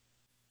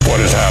what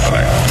is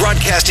happening.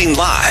 Broadcasting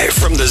live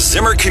from the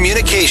Zimmer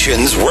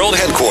Communications World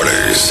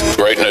Headquarters.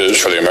 Great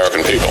news for the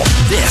American people.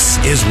 This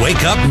is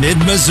Wake Up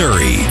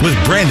Mid-Missouri with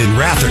Brandon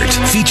Rathert,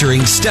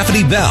 featuring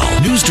Stephanie Bell,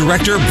 News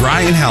Director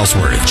Brian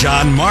Houseworth,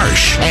 John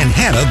Marsh, and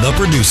Hannah, the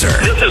producer.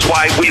 This is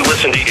why we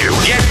listen to you.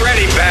 Get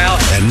ready, pal.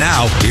 And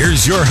now,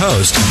 here's your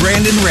host,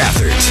 Brandon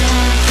Rathert.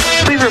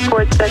 We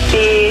report that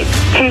the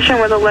patient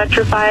was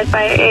electrified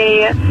by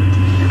a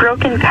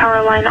broken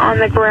power line on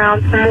the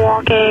ground from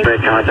walking.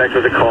 Made contact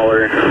with the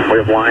caller. We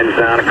have lines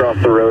down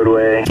across the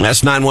roadway.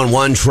 That's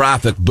 911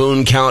 traffic,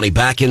 Boone County,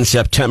 back in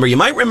September. You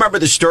might remember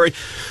the story.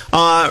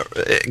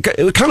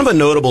 It was kind of a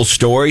notable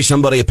story.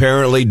 Somebody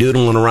apparently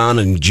doodling around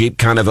in a Jeep,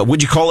 kind of,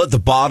 would you call it the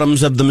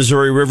bottoms of the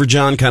Missouri River,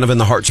 John? Kind of in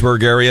the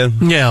Hartsburg area?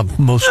 Yeah,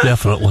 most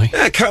definitely.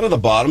 Yeah, kind of the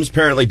bottoms,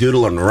 apparently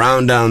doodling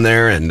around down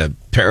there, and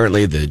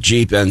apparently the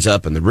Jeep ends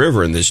up in the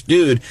river, and this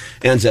dude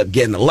ends up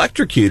getting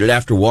electrocuted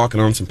after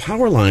walking on some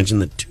power lines,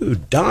 and the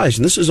dude dies.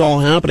 And this is all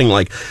happening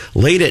like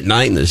late at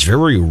night in this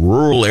very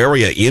rural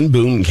area in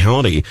Boone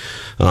County,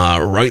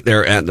 right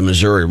there at the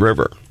Missouri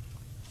River.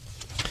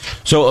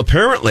 So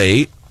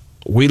apparently,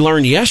 we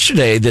learned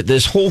yesterday that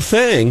this whole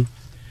thing,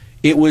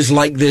 it was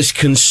like this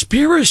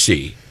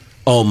conspiracy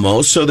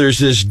almost. So there's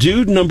this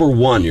dude, number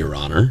one, Your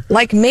Honor.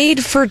 Like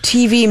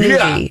made-for-TV movie.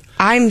 Yeah.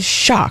 I'm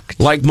shocked.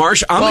 Like,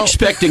 Marsh, I'm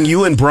expecting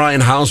you and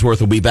Brian Houseworth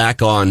will be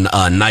back on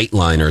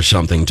Nightline or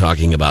something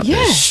talking about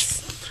this.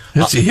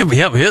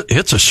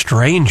 It's a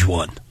strange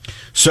one.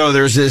 So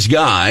there's this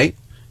guy,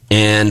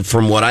 and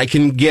from what I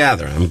can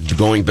gather, I'm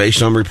going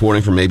based on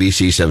reporting from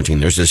ABC 17,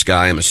 there's this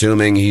guy, I'm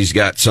assuming he's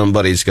got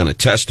somebody that's going to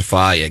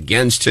testify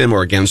against him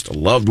or against a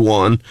loved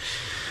one.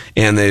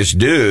 And this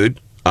dude,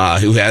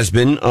 who has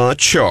been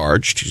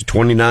charged, he's a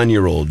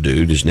 29-year-old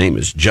dude, his name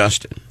is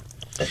Justin.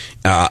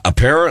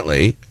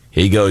 Apparently,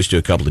 he goes to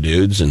a couple of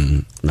dudes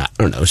and, I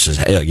don't know, says,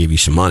 hey, I'll give you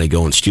some money,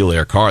 go and steal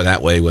their car.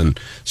 That way, when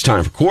it's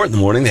time for court in the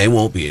morning, they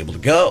won't be able to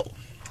go.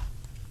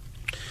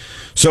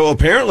 So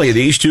apparently,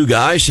 these two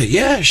guys said,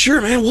 yeah,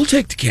 sure, man, we'll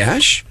take the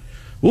cash.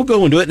 We'll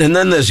go and do it. And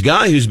then this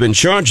guy who's been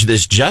charged,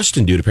 this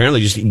Justin dude,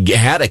 apparently just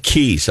had a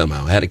key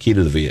somehow, had a key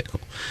to the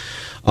vehicle.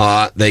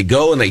 They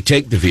go and they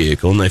take the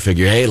vehicle and they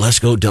figure, hey, let's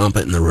go dump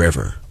it in the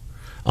river.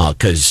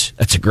 Because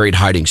that's a great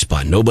hiding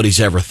spot. Nobody's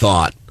ever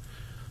thought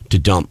to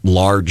dump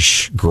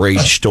large, grade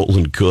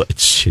stolen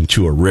goods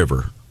into a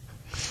river.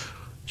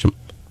 So I'm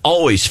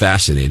always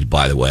fascinated,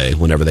 by the way,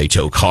 whenever they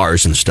tow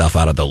cars and stuff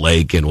out of the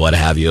lake and what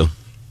have you.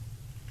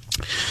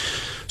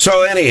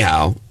 So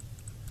anyhow,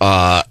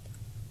 they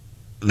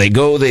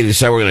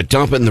decide we're going to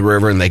dump it in the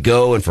river, and they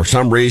go, and for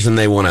some reason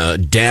they want to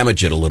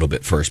damage it a little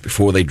bit first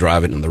before they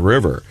drive it in the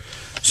river.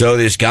 So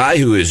this guy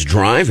who is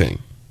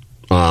driving,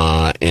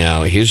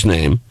 his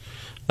name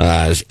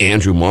is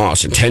Andrew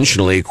Moss,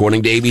 intentionally,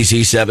 according to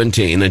ABC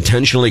 17,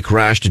 intentionally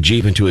crashed a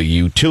Jeep into a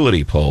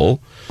utility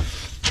pole.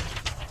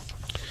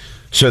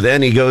 So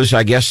then he goes,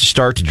 I guess, to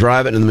start to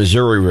drive it in the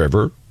Missouri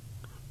River,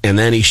 and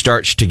then he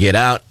starts to get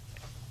out.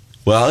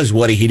 Well,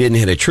 he didn't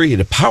hit a tree, he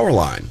hit a power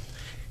line.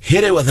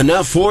 Hit it with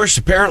enough force,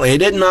 apparently. It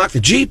didn't knock the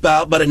Jeep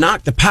out, but it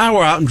knocked the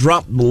power out and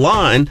dropped the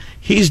line.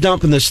 He's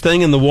dumping this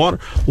thing in the water,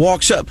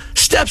 walks up,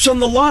 steps on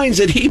the lines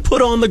that he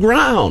put on the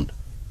ground.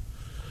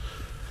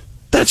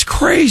 That's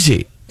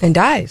crazy. And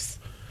dies.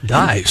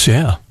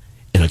 Yeah.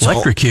 And it's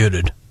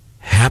electrocuted.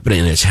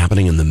 It's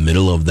happening in the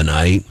middle of the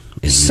night.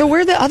 So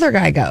where'd the other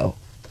guy go?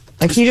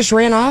 Like, he just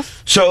ran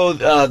off? So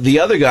the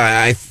other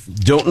guy, I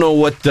don't know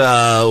what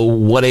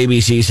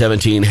ABC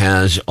 17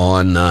 has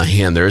on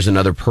hand. There's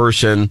another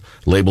person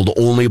labeled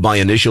only by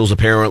initials,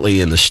 apparently,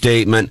 in the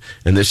statement.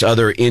 And this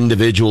other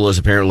individual is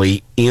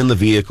apparently in the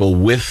vehicle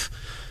with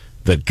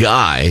the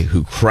guy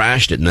who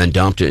crashed it and then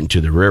dumped it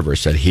into the river.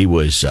 Said he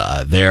was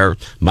there.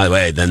 By the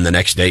way, then the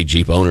next day,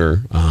 Jeep's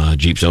owner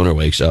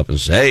wakes up and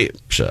says, hey,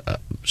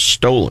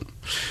 stolen.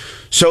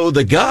 So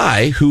the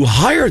guy who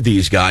hired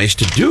these guys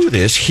to do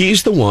this,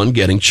 he's the one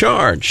getting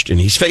charged, and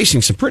he's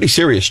facing some pretty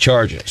serious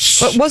charges.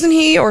 But wasn't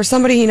he or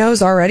somebody he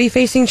knows already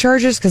facing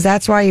charges? Because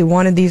that's why he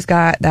wanted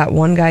that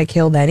one guy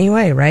killed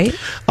anyway, right?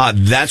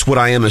 That's what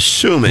I am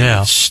assuming.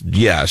 Yeah.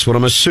 Yes, what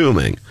I'm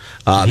assuming.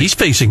 He's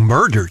facing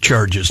murder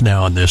charges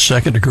now in this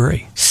second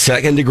degree.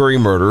 Second degree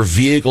murder,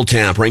 vehicle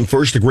tampering,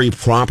 first degree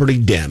property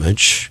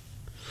damage.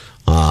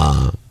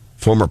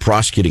 Former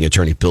prosecuting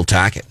attorney Bill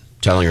Tackett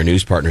telling our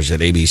news partners at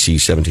ABC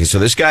 17. So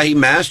this guy, he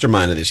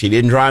masterminded this. He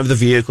didn't drive the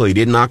vehicle. He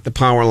didn't knock the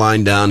power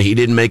line down. He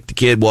didn't make the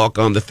kid walk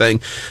on the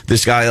thing.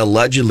 This guy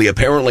allegedly,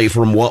 apparently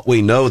from what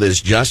we know, this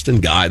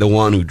Justin guy, the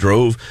one who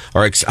drove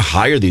or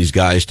hired these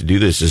guys to do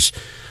this, is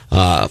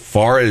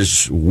far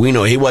as we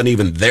know, he wasn't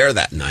even there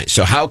that night.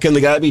 So how can the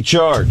guy be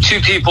charged?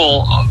 Two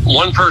people,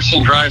 one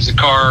person drives a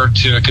car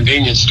to a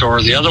convenience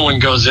store, the other one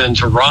goes in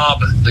to rob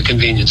the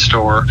convenience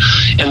store,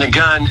 and the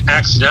gun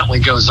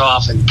accidentally goes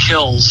off and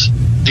kills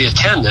the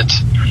attendant.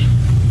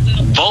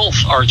 Both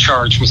are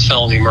charged with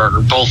felony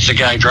murder, both the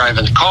guy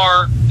driving the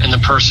car and the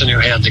person who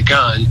had the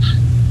gun,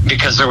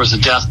 because there was a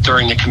death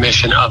during the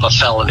commission of a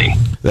felony.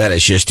 That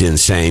is just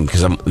insane,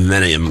 because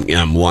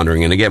I'm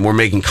wondering, and again, we're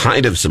making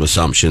kind of some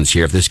assumptions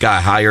here. If this guy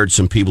hired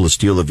some people to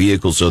steal the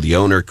vehicle so the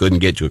owner couldn't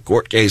get to a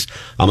court case,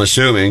 I'm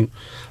assuming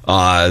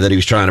that he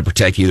was trying to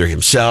protect either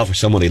himself or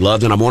someone he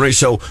loved. And I'm wondering,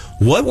 so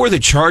what were the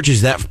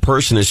charges that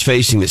person is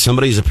facing that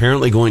somebody's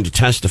apparently going to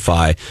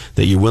testify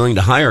that you're willing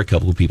to hire a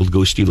couple of people to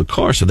go steal a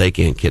car so they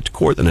can't get to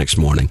court the next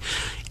morning?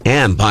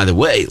 And by the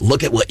way,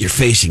 look at what you're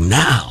facing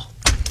now.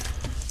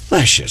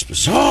 That's just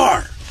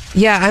bizarre.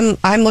 Yeah,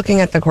 I'm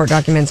looking at the court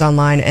documents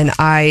online, and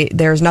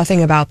there's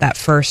nothing about that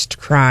first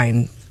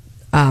crime,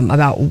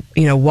 about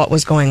what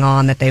was going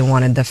on that they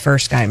wanted the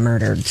first guy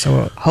murdered.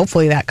 So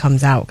hopefully that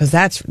comes out, because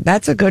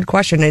that's a good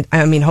question.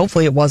 I mean,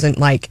 hopefully it wasn't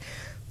like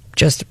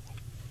just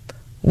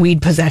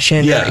weed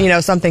possession,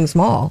 or, something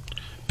small.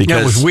 Because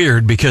it was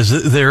weird, because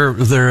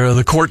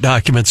the court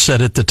documents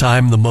said at the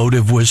time the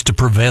motive was to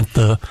prevent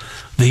the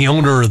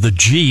owner of the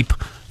Jeep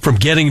from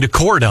getting to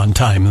court on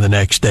time the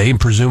next day and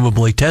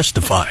presumably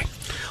testifying.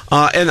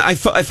 And I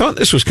thought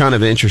this was kind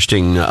of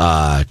interesting,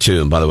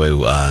 too. And by the way,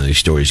 these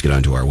stories get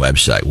onto our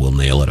website. We'll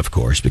nail it, of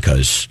course,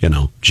 because,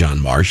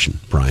 John Marsh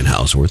and Brian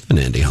Houseworth and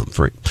Andy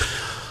Humphrey.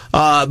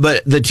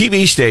 But the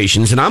TV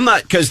stations, and I'm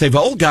not, because they've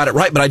all got it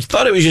right, but I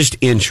thought it was just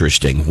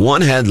interesting.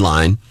 One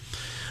headline,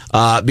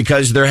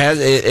 because there has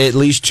at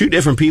least two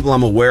different people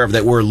I'm aware of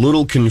that were a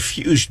little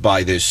confused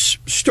by this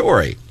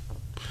story.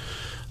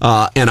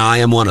 And I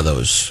am one of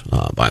those,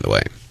 by the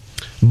way.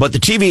 But the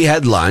TV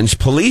headlines,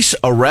 police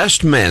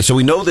arrest man. So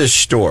we know this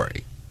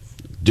story.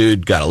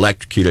 Dude got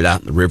electrocuted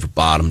out in the river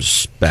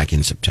bottoms back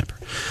in September.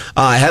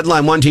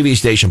 Headline, one TV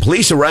station,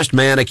 police arrest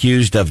man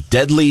accused of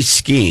deadly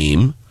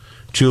scheme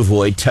to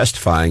avoid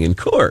testifying in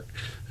court.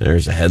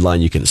 There's a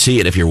headline. You can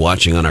see it if you're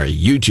watching on our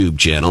YouTube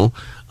channel,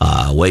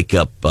 Wake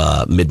Up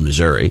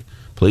Mid-Missouri.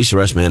 Police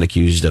arrest man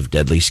accused of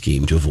deadly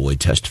scheme to avoid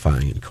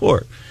testifying in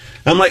court.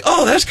 I'm like,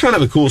 oh, that's kind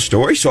of a cool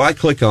story. So I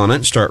click on it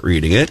and start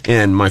reading it.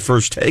 And my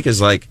first take is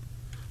like,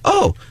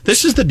 oh,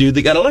 this is the dude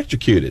that got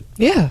electrocuted.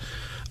 Yeah.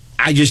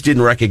 I just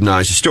didn't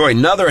recognize the story.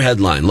 Another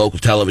headline, local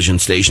television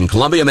station,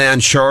 Columbia man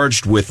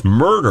charged with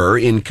murder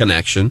in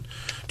connection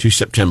to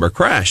September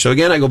crash. So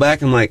again, I go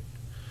back and like,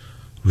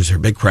 was there a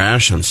big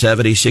crash on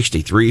 70,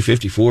 63,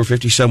 54,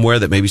 50 somewhere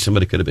that maybe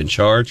somebody could have been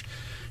charged?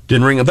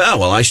 Didn't ring a bell.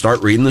 Well, I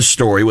start reading the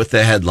story with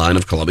the headline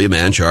of Columbia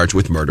man charged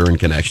with murder in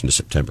connection to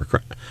September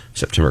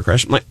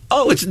crash. I'm like,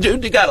 oh, it's a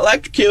dude that got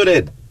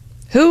electrocuted.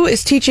 Who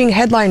is teaching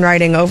headline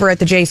writing over at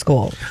the J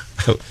School?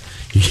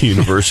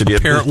 University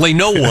of Apparently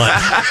no one.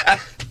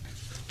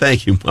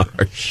 Thank you,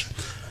 Marsh.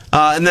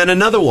 And then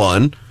another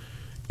one,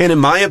 and in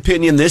my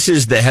opinion, this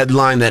is the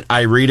headline that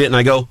I read it and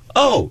I go,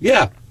 oh,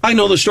 yeah, I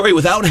know the story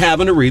without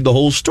having to read the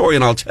whole story.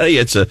 And I'll tell you,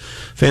 it's a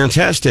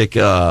fantastic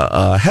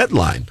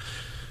headline.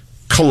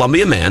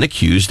 Columbia man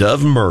accused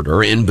of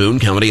murder in Boone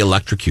County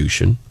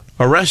electrocution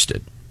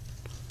arrested.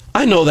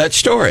 I know that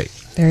story.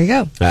 There you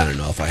go. I don't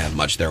know if I have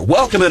much there.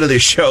 Welcome into the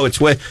show. It's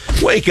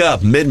Wake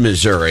Up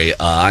Mid-Missouri.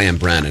 I am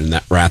Brandon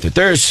Rathert.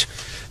 There's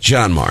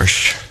John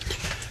Marsh.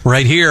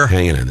 Right here.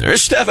 Hanging in there.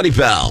 There's Stephanie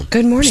Bell.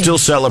 Good morning. Still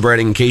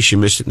celebrating. In case you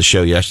missed it in the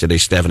show yesterday,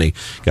 Stephanie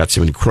got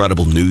some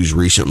incredible news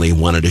recently.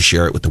 Wanted to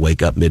share it with the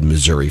Wake Up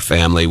Mid-Missouri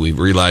family. We've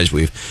realized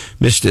we've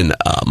missed a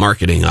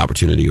marketing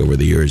opportunity over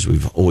the years.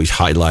 We've always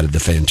highlighted the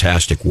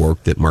fantastic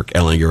work that Mark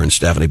Ellinger and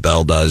Stephanie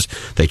Bell does.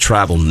 They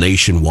travel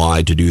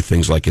nationwide to do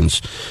things like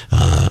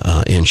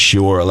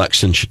ensure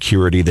election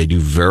security. They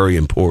do very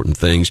important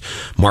things.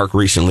 Mark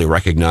recently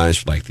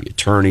recognized like the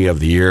Attorney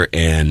of the Year,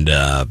 and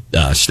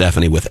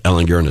Stephanie with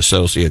Ellinger and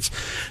Associates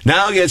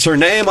now gets her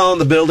name on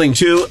the building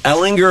too.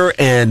 Ellinger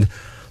and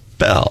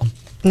Bell.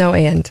 No,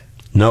 and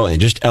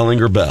just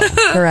Ellinger Bell.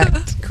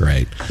 Correct.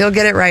 Great. You'll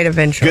get it right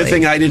eventually. Good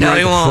thing I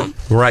didn't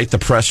write the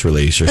press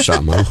release or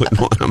something. I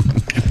wouldn't want them.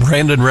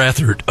 Brandon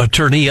Rathert,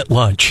 attorney at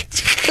lunch.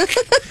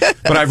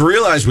 But I've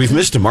realized we've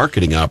missed a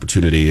marketing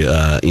opportunity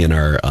in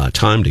our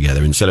time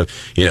together. Instead of,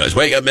 it's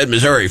Wake Up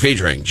Mid-Missouri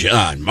featuring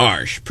John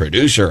Marsh,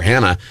 producer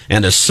Hannah,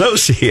 and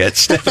associate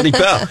Stephanie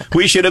Bell.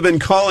 We should have been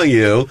calling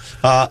you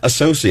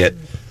associate.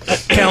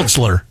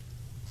 Counselor.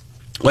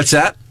 What's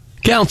that?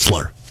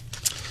 Counselor.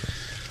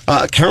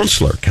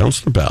 Counselor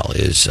Bell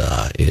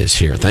is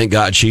here. Thank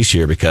God she's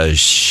here, because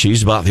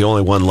she's about the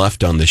only one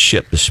left on the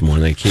ship this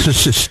morning. They keep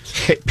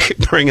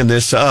bringing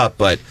this up,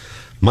 but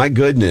my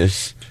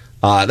goodness.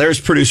 There's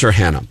producer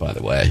Hannah, by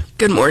the way.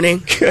 Good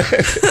morning.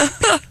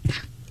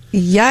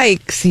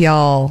 Yikes,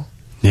 y'all.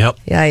 Yep.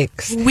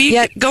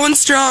 Yikes. Going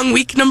strong,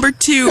 week number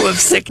 2 of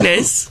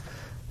sickness.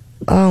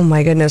 Oh,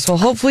 my goodness. Well,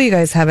 hopefully you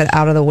guys have it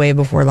out of the way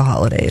before the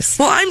holidays.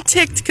 Well, I'm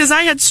ticked because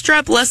I had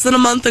strep less than a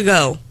month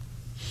ago.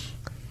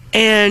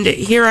 And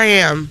here I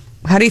am.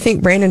 How do you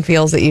think Brandon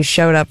feels that you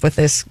showed up with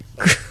this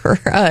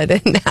crud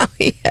and now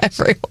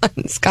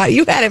everyone's got...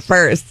 You had it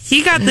first.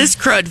 He got this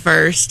crud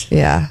first.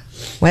 Yeah.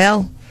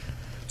 Well...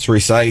 It's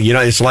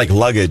recycling. It's like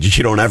luggage.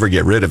 You don't ever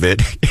get rid of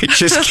it. It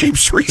just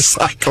keeps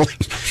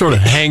recycling. Sort of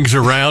hangs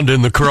around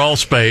in the crawl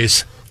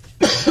space.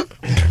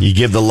 You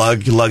give the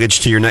luggage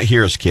to your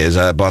here's kids.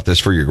 I bought this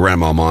for your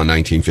grandmama in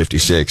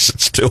 1956.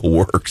 It still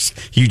works.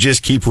 You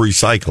just keep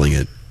recycling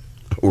it.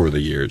 over the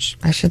years.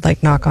 I should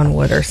knock on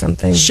wood or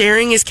something.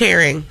 Sharing is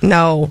caring.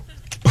 No.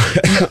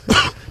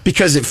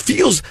 Because it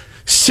feels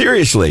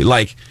seriously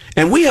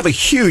and we have a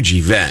huge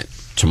event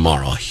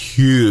tomorrow, a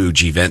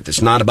huge event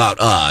that's not about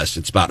us,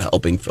 it's about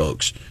helping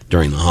folks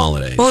during the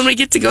holidays. Well, and we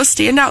get to go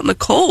stand out in the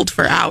cold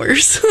for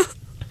hours.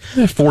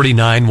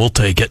 49, we'll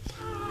take it.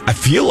 I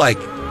feel like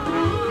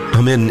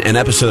I'm in an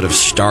episode of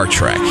Star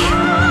Trek.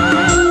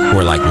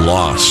 We're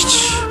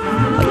Lost.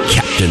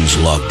 Captain's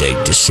log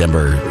date,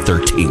 December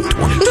 13th,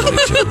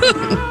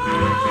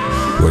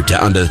 2022.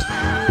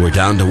 We're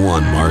down to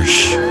one,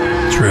 Marsh.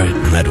 That's right.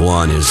 And that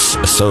one is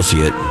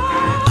associate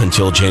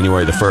until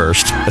January the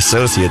 1st.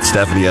 Associate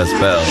Stephanie S.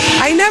 Bell.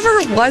 I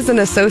never was an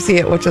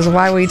associate, which is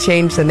why we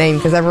changed the name,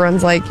 because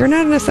everyone's like, you're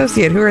not an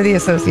associate. Who are the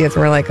associates?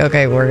 And we're like,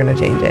 okay, we're going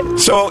to change it.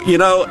 So,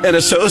 an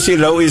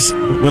associate always,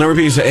 whenever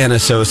people say an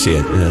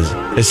associate,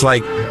 it's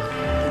like,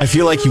 I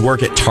feel like you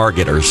work at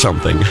Target or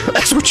something.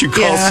 That's what you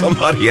call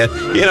somebody. Got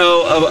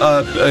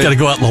to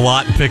go out in the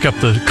lot and pick up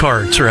the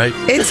carts, right?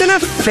 It's an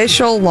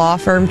official law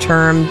firm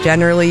term.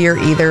 Generally, you're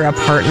either a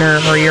partner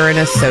or you're an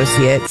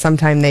associate.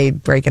 Sometimes they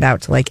break it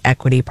out to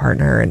equity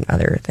partner and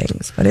other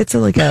things. But it's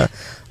a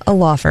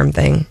law firm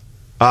thing.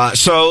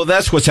 So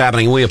that's what's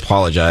happening. We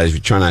apologize.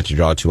 We try not to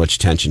draw too much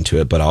attention to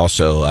it, but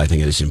also I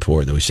think it is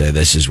important that we say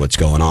this is what's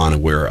going on,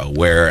 and we're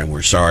aware and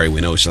we're sorry.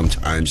 We know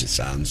sometimes it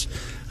sounds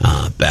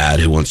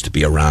bad. Who wants to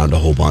be around a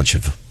whole bunch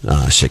of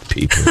sick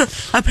people?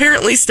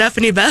 Apparently,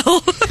 Stephanie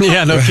Bell.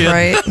 Yeah, no kidding.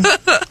 Right.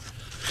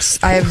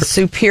 I have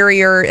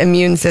superior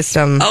immune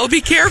system. Oh,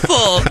 be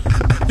careful.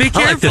 Be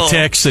careful. I like the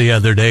text the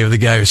other day of the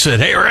guy who said,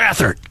 "Hey,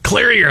 Rathert,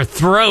 clear your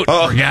throat,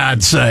 for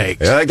God's sake."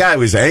 Yeah, that guy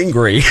was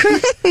angry.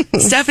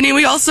 Stephanie,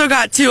 we also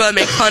got to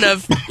make fun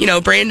of,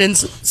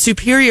 Brandon's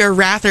superior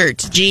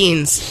Rathert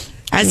genes,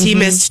 as he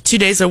missed 2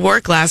 days of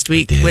work last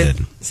week with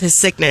his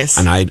sickness.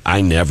 And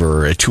I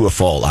never, to a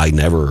fault, I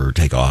never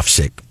take off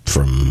sick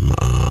from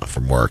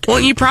work. Well,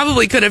 you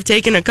probably could have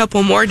taken a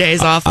couple more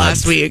days off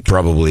last week.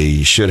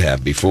 Probably should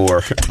have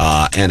before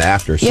and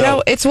after.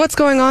 So. It's what's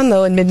going on,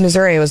 though, in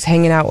mid-Missouri. I was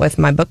hanging out with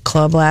my book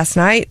club last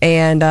night,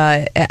 and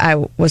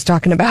I was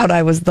talking about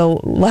I was the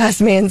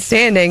last man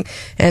standing,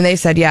 and they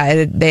said,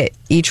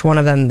 each one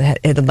of them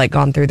had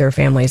gone through their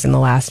families in the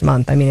last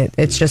month. I mean,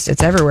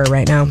 it's everywhere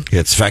right now.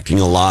 It's affecting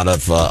a lot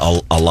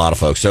of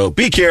folks. So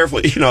be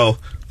careful,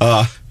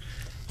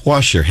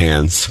 wash your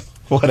hands.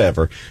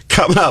 Whatever.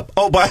 Coming up.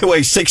 Oh, by the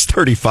way,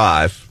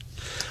 6:35.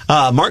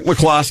 Mark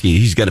McCloskey,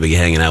 he's going to be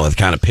hanging out with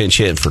kind of pinch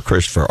hitting for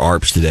Christopher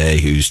Arps today,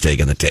 who's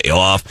taking the day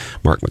off.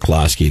 Mark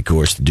McCloskey, of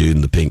course, the dude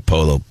in the pink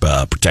polo,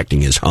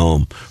 protecting his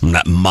home from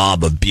that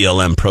mob of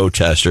BLM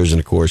protesters, and,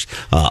 of course,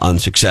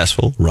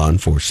 unsuccessful run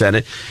for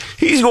Senate.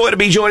 He's going to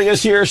be joining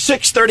us here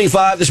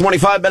 6:35 this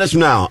morning, 5 minutes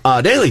from now.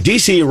 Daily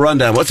DC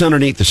Rundown. What's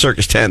underneath the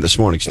circus tent this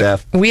morning,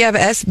 Steph? We have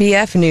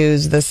SBF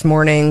news this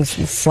morning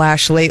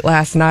 / late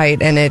last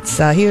night, and it's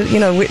he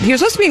was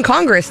supposed to be in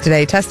Congress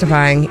today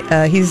testifying.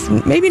 He's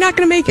maybe not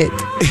going to make it.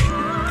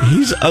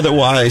 He's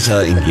otherwise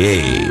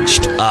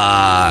engaged.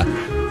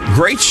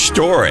 Great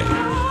story.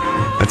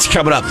 That's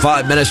coming up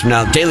 5 minutes from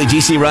now. Daily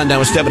DC Rundown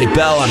with Stephanie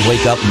Bell on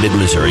Wake Up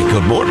Mid-Missouri.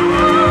 Good morning.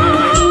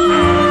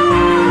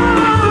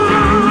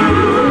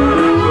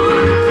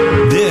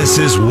 This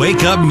is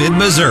Wake Up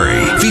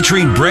Mid-Missouri,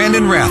 featuring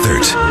Brandon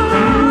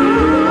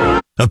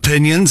Rathert.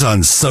 Opinions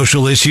on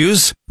social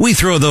issues? We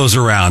throw those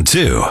around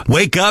too.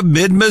 Wake Up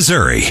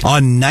Mid-Missouri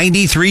on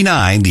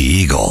 93.9 The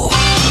Eagle.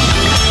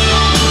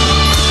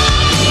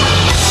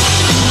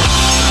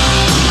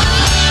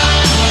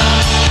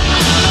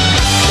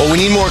 Well, we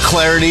need more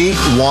clarity,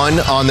 one,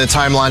 on the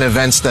timeline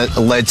events that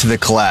led to the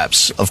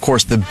collapse. Of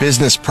course, the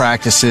business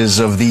practices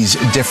of these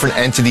different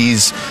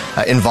entities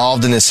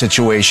involved in this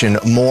situation.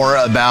 More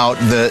about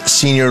the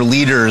senior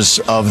leaders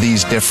of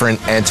these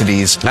different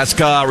entities. That's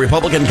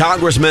Republican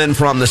Congressman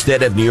from the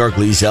state of New York,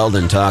 Lee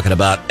Zeldin, talking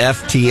about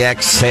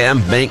FTX,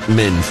 Sam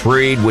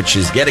Bankman-Fried, which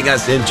is getting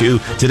us into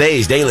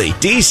today's Daily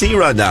DC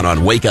Rundown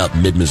on Wake Up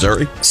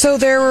Mid-Missouri. So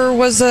there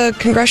was a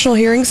congressional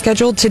hearing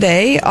scheduled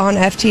today on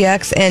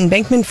FTX, and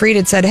Bankman-Fried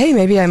had said, hey,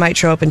 maybe I might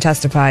show up and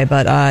testify,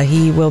 but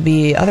he will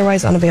be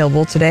otherwise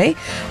unavailable today.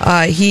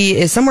 He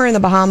is somewhere in the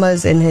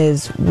Bahamas in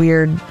his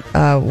weird,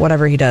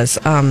 whatever he does.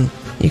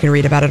 You can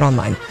read about it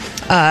online.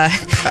 But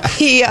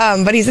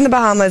he's in the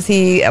Bahamas.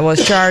 He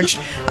was charged,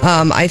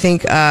 I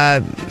think,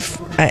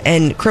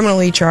 and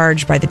criminally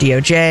charged by the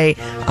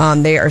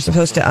DOJ. They are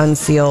supposed to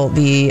unseal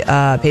the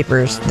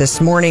papers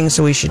this morning,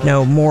 so we should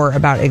know more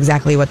about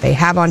exactly what they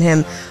have on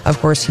him. Of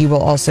course, he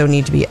will also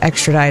need to be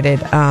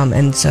extradited,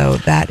 and so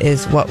that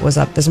is what was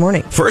up this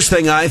morning. First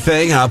thing I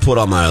think, I'll put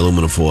on my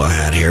aluminum foil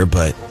hat here,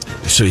 but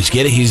so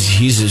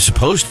he's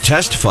supposed to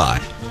testify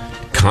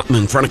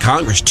in front of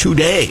Congress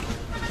today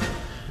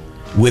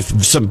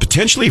with some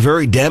potentially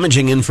very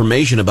damaging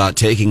information about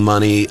taking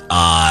money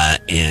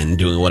and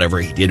doing whatever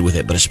he did with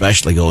it, but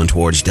especially going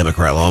towards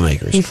Democrat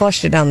lawmakers. He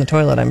flushed it down the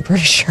toilet, I'm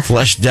pretty sure.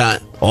 Flushed down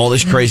all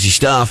this crazy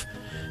stuff,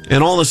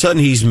 and all of a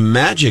sudden he's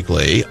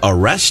magically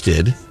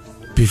arrested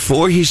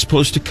before he's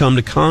supposed to come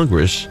to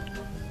Congress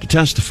to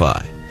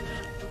testify.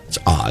 It's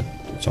odd.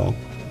 That's all.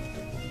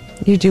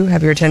 You do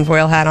have your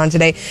tinfoil hat on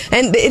today.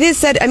 And it is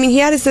said, I mean, he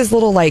had this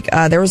little,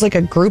 there was like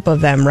a group of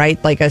them,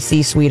 right? Like a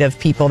C-suite of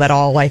people that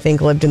all, I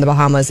think, lived in the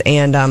Bahamas.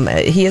 And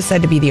he is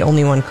said to be the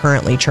only one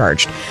currently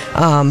charged.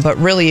 But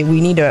really, we're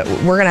going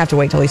to have to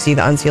wait till we see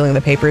the unsealing of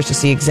the papers to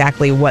see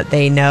exactly what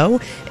they know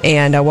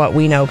and what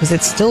we know. Because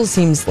it still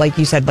seems, like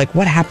you said, like,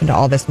 what happened to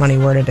all this money?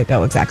 Where did it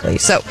go exactly?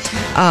 So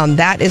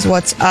that is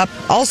what's up.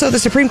 Also, the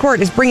Supreme Court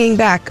is bringing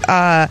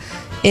back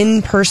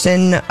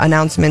in-person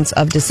announcements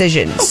of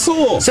decisions.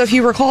 Oh, cool. So if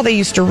you recall, they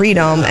used to read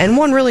them, and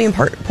one really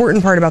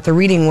important part about the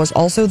reading was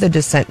also the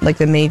dissent. Like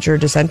the major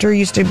dissenter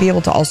used to be able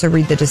to also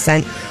read the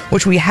dissent,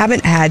 which we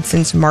haven't had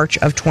since March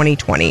of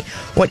 2020.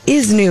 What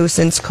is new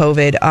since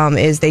COVID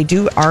is they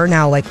are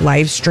now like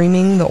live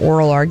streaming the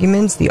oral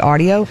arguments, the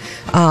audio,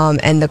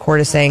 and the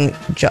court is saying,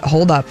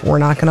 hold up, we're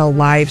not going to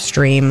live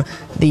stream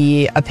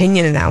the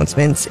opinion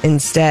announcements.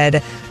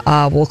 Instead,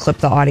 we'll clip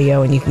the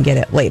audio and you can get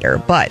it later.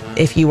 But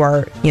if you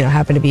are,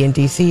 happen to be in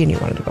DC and you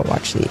wanted to go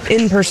watch the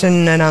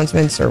in-person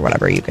announcements or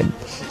whatever, you could.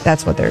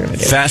 That's what they're going to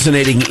do.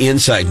 Fascinating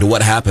insight into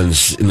what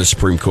happens in the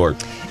Supreme Court.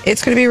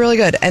 It's going to be really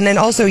good. And then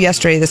also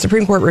yesterday, the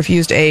Supreme Court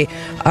refused a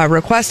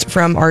request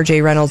from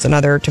R.J. Reynolds and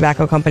other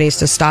tobacco companies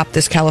to stop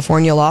this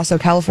California law. So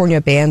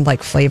California banned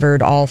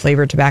all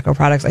flavored tobacco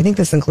products. I think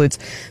this includes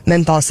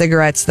menthol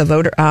cigarettes.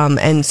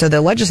 And so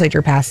the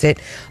legislature passed it.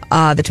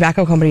 The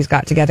tobacco companies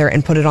got together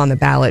and put it on the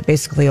ballot,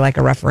 basically like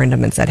a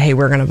referendum, and said, "Hey,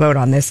 we're going to vote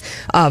on this."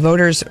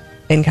 Voters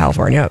in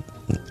California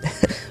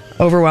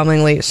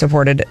overwhelmingly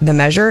supported the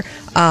measure,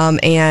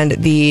 and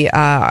the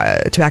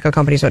tobacco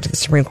companies went to the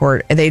Supreme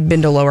Court. They'd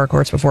been to lower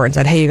courts before and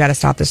said, "Hey, you got to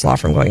stop this law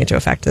from going into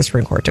effect." The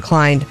Supreme Court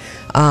declined,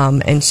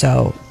 and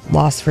so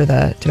loss for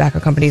the tobacco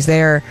companies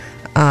there.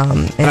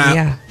 Kind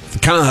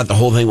of thought the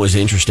whole thing was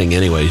interesting,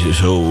 anyways.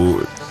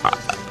 So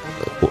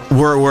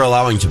we're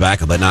allowing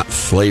tobacco, but not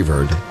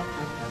flavored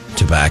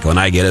tobacco, and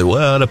I get it.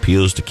 Well, it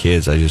appeals to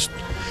kids. It's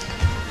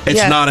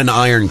not an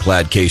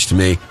ironclad case to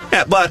me.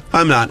 Yeah, but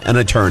I'm not an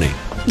attorney.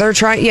 They're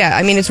trying. Yeah,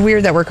 I mean, it's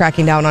weird that we're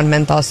cracking down on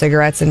menthol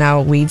cigarettes and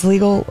now weed's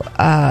legal.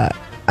 I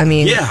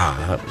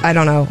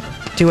don't know.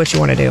 Do what you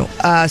want to do.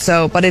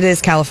 But it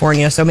is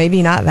California, so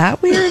maybe not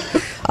that weird.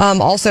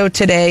 Also,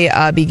 today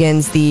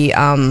begins the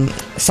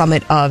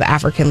summit of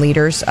African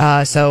leaders.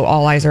 So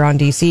all eyes are on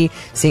D.C.,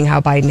 seeing how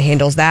Biden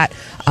handles that.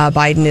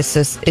 Biden is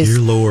Dear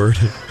Lord,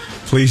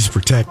 please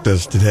protect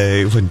us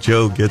today when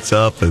Joe gets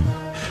up and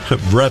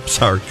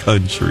reps our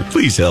country.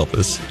 Please help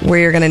us.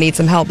 We're going to need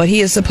some help. But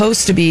he is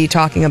supposed to be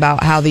talking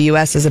about how the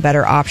U.S. is a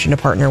better option to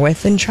partner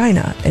with than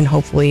China. And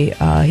hopefully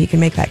he can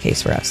make that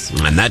case for us.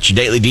 And that's your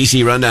daily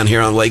D.C. rundown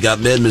here on Wake Up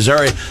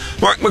Mid-Missouri.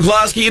 Mark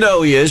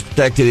McCloskey, he is.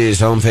 Protected his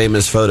home.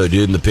 Famous photo.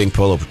 Dude in the pink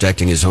polo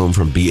protecting his home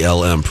from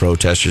BLM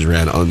protesters.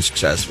 Ran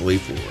unsuccessfully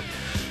for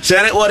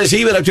Senate. What has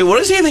he been up to? What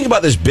does he think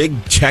about this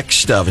big check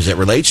stuff as it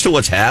relates to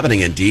what's happening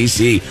in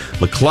D.C.?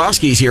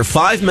 McCloskey's here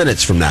 5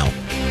 minutes from now.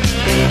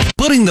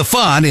 Putting the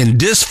fun in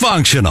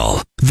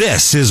dysfunctional.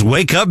 This is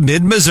Wake Up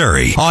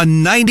Mid-Missouri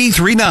on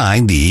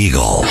 93.9 The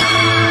Eagle.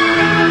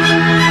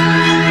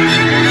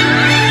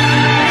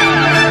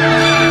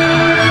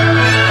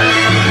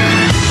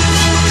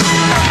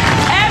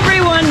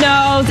 Everyone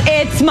knows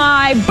it's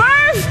my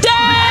birthday!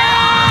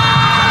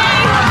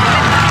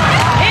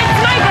 It's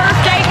my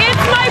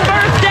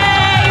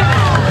birthday!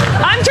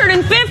 I'm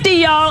turning 50,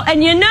 y'all,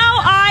 and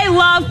I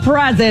love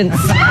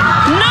presents.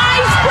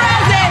 Nice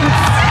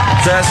presents!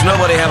 That's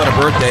nobody having a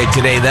birthday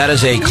today. That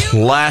is a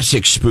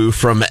classic spoof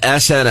from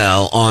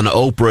SNL on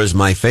Oprah's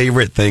My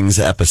Favorite Things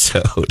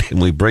episode.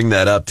 And we bring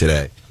that up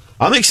today.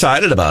 I'm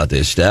excited about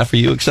this, Steph. Are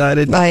you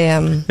excited? I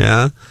am.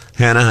 Yeah?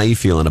 Hannah, how you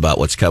feeling about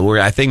what's coming?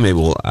 I think maybe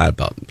we'll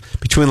about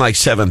between like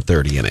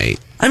 7:30 and 8.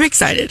 I'm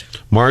excited.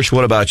 Marsh,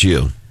 what about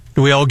you?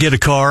 Do we all get a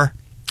car?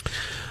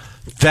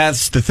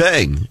 That's the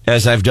thing.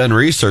 As I've done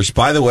research,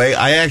 by the way,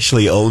 I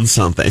actually own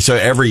something. So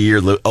every year,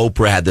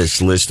 Oprah had this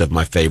list of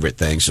my favorite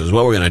things. So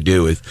what we're going to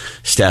do with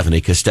Stephanie,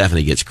 because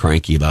Stephanie gets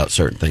cranky about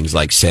certain things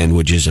like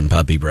sandwiches and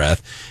puppy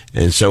breath.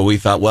 And so we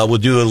thought, well, we'll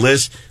do a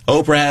list.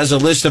 Oprah has a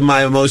list of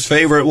my most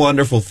favorite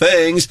wonderful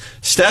things.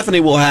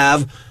 Stephanie will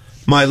have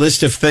my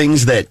list of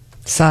things that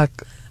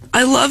suck.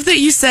 I love that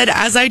you said,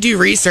 as I do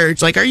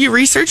research. Like, are you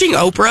researching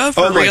Oprah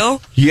for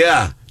real?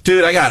 Yeah.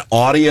 Dude, I got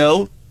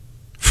audio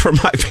for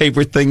my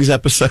favorite things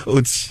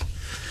episodes.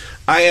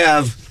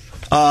 I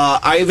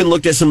even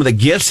looked at some of the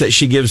gifts that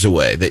she gives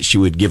away, that she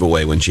would give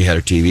away when she had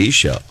her TV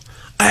show.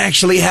 I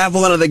actually have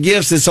one of the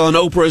gifts that's on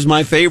Oprah's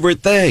My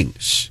Favorite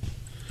Things.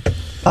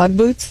 Bug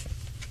boots?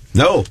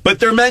 No, but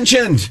they're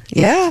mentioned.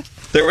 Yeah.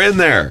 They're in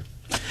there.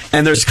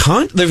 And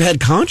they've had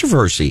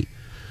controversy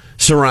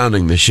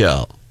surrounding the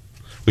show,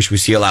 which we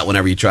see a lot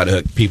whenever you try to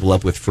hook people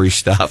up with free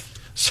stuff.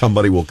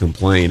 Somebody will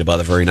complain about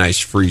the very nice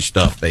free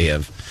stuff they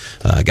have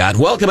got.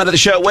 Welcome into the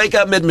show. Wake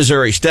Up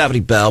Mid-Missouri.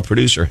 Stephanie Bell,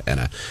 producer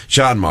Hannah,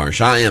 Sean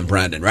Marsh. I am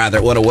Brendan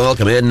Rather. What a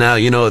welcome in now.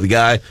 You know the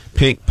guy,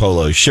 pink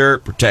polo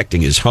shirt,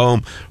 protecting his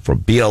home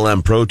from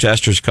BLM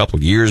protesters a couple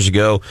of years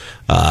ago,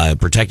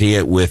 protecting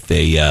it with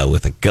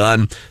a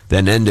gun,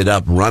 then ended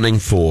up running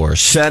for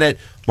Senate.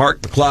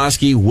 Mark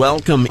McCloskey,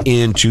 welcome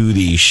into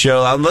the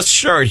show. Let's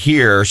start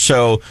here.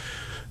 So,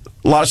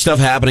 a lot of stuff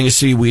happening. You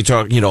see, we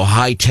talk,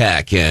 high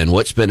tech and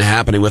what's been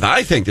happening with.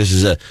 I think this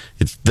is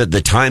it's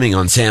the timing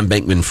on Sam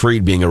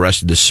Bankman-Fried being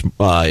arrested this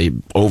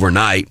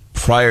overnight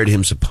prior to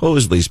him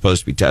supposed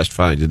to be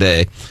testifying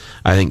today.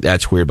 I think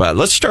that's weird. But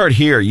let's start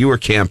here. You were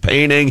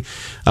campaigning.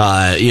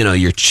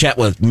 You're chat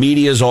with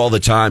medias all the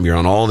time. You're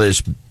on all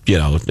this.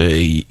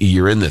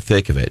 You're in the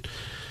thick of it.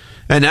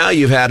 And now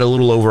you've had a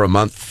little over a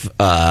month,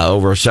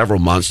 over several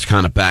months to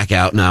kind of back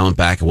out now and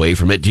back away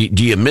from it.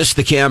 Do you miss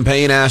the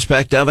campaign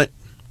aspect of it?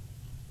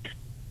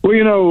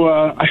 Well,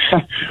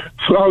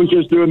 I was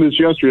just doing this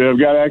yesterday. I've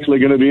got actually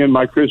going to be in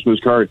my Christmas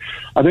card.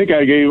 I think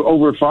I gave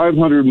over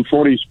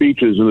 540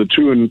 speeches in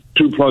the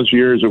 2+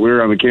 years that we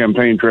were on the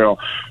campaign trail.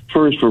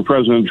 First for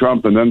President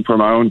Trump and then for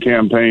my own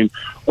campaign.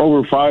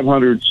 Over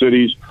 500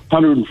 cities,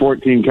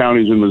 114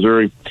 counties in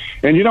Missouri.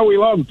 And, we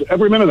loved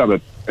every minute of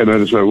it. And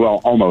then it's,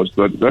 almost.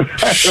 But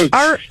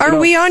Are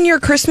we on your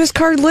Christmas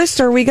card list?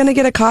 Are we going to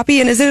get a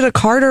copy? And is it a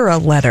card or a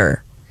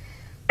letter?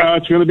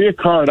 It's going to be a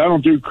card. I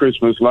don't do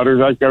Christmas letters.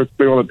 I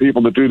feel that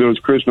people that do those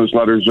Christmas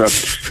letters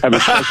have a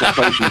special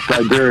place in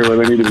Siberia where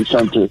they need to be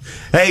sent to.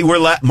 Hey,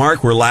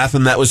 Mark, we're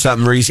laughing. That was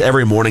something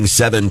every morning,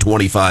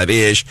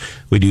 7:25-ish.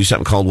 We do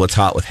something called What's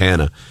Hot with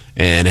Hannah.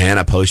 And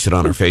Hannah posted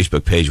on her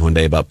Facebook page one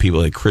day about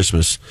people like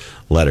Christmas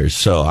letters.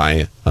 So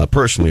I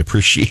personally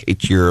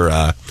appreciate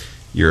your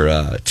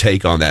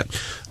take on that.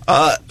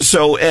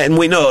 And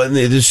we know in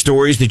the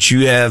stories that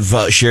you have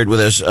shared with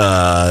us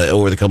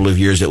over the couple of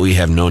years that we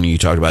have known you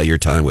talked about your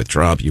time with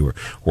Trump. You were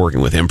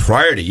working with him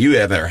prior to you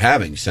ever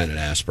having Senate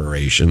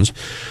aspirations.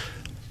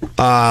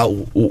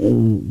 What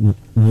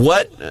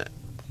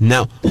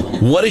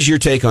is your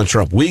take on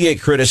Trump? We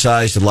get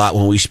criticized a lot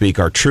when we speak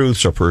our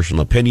truths or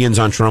personal opinions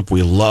on Trump.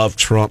 We love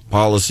Trump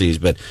policies,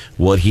 but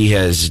what he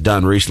has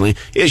done recently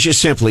is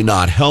just simply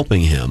not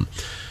helping him.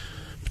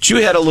 But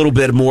you had a little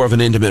bit more of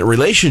an intimate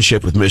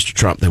relationship with Mr.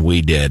 Trump than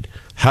we did.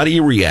 How do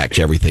you react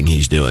to everything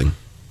he's doing?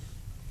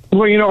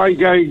 Well,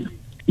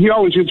 he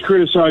always gets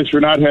criticized for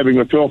not having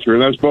a filter,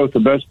 and that's both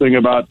the best thing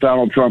about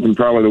Donald Trump and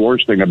probably the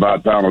worst thing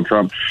about Donald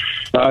Trump.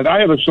 I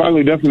have a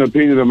slightly different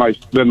opinion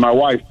than my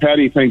wife.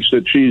 Patty thinks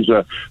that she's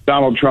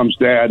Donald Trump's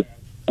dad,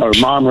 or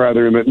mom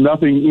rather, and that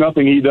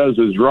nothing he does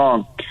is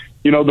wrong.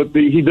 But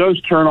he does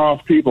turn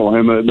off people,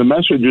 and the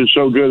message is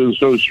so good and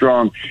so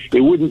strong, it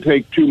wouldn't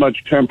take too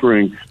much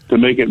tempering to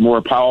make it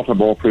more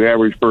palatable for the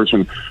average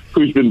person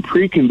who's been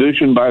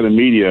preconditioned by the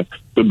media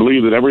to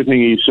believe that everything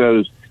he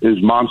says is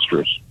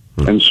monstrous.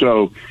 And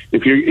so,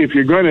 if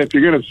you're going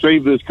to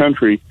save this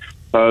country,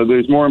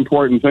 there's more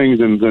important things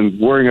than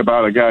worrying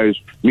about a guy's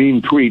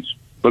mean tweets.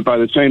 But by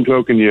the same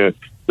token,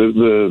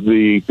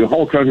 the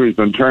whole country has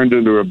been turned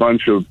into a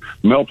bunch of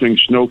melting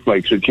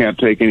snowflakes that can't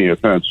take any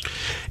offense.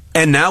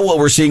 And now what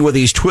we're seeing with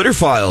these Twitter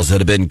files that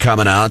have been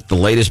coming out, the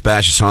latest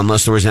batch I saw,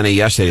 unless there was any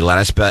yesterday,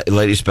 latest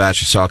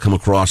batch I saw come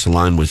across the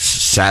line was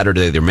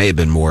Saturday. There may have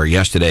been more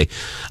yesterday.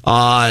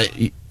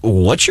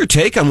 What's your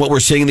take on what we're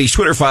seeing in these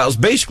Twitter files,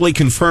 basically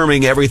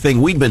confirming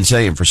everything we've been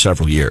saying for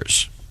several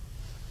years?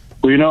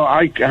 Well,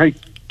 I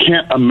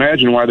can't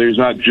imagine why there's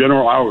not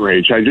general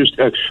outrage.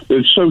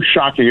 It's so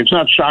shocking. It's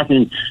not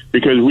shocking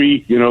because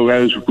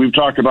as we've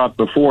talked about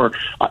before,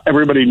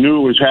 everybody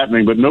knew it was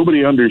happening, but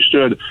nobody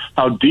understood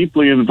how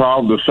deeply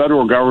involved the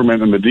federal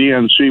government and the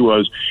DNC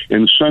was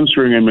in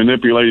censoring and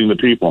manipulating the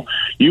people.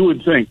 You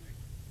would think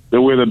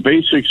that where the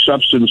basic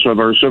substance of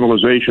our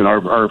civilization,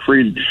 our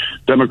free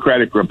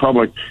democratic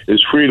republic,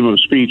 is freedom of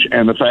speech,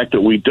 and the fact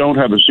that we don't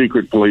have a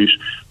secret police,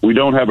 we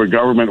don't have a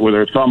government with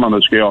their thumb on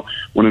the scale,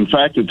 when in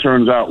fact it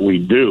turns out we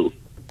do.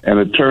 And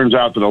it turns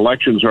out that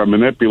elections are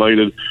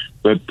manipulated,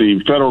 that the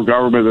federal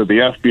government, that the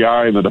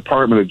FBI and the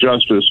Department of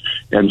Justice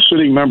and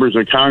sitting members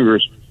of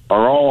Congress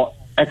are all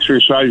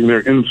exercising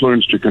their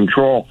influence to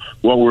control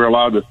what we're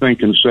allowed to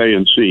think and say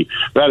and see.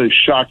 That is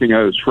shocking.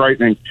 That is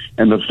frightening.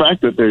 And the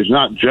fact that there's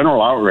not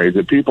general outrage,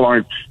 that people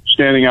aren't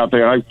standing out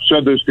there. I've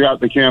said this throughout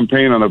the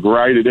campaign on a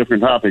variety of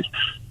different topics.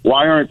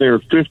 Why aren't there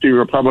 50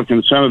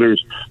 Republican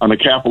senators on the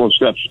Capitol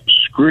steps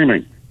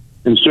screaming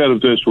instead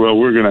of this, well,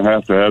 we're going to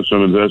have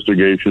some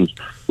investigations,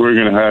 we're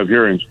going to have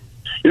hearings?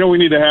 We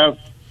need to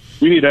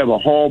have a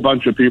whole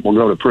bunch of people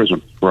go to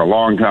prison for a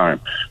long time.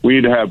 We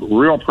need to have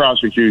real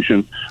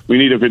prosecution.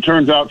 If it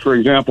turns out, for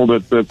example,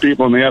 that the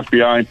people in the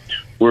FBI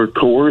were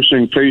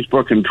coercing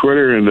Facebook and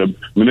Twitter into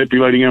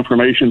manipulating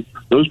information,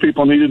 those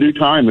people need to do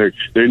time.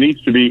 There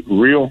needs to be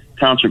real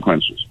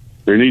consequences.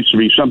 There needs to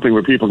be something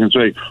where people can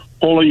say,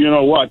 holy, you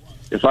know what?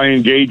 If I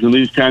engage in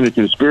these kinds of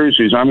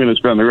conspiracies, I'm going to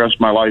spend the rest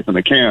of my life in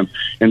the can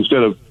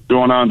instead of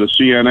going on to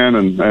CNN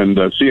and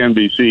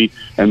CNBC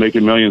and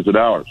making millions of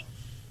dollars.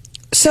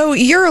 So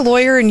you're a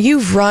lawyer and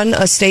you've run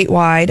a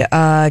statewide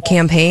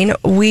campaign.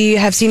 We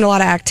have seen a lot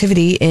of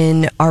activity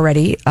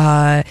already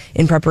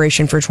in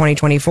preparation for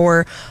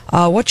 2024.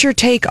 What's your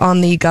take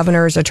on the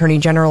governor's attorney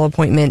general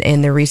appointment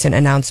and the recent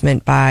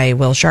announcement by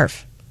Will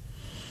Scharf?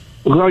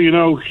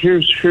 Well,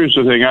 here's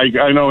the thing.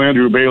 I know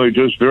Andrew Bailey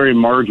just very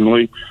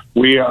marginally.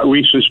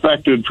 We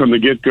suspected from the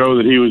get-go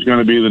that he was going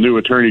to be the new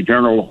Attorney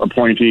General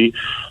appointee.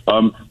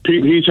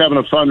 He's having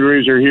a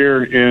fundraiser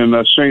here in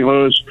St.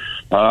 Louis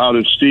out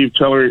at Steve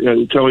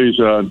Tilley's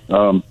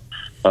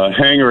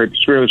hangar at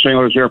Spirit of St.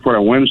 Louis Airport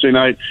on Wednesday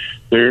night.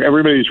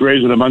 Everybody's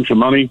raising a bunch of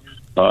money.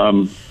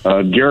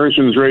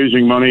 Garrison's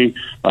raising money.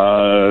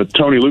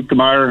 Tony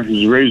Luetkemeyer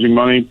is raising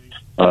money.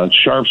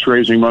 Sharp's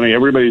raising money.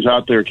 Everybody's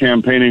out there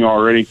campaigning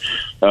already.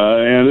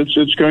 And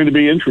it's going to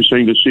be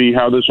interesting to see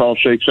how this all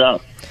shakes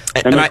out.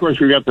 And of course,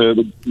 we've got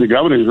the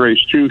governor's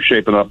race, too,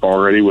 shaping up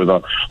already with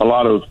a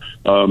lot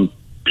of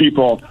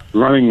people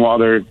running while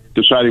they're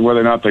deciding whether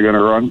or not they're going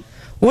to run.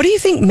 What do you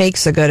think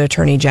makes a good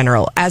attorney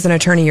general, as an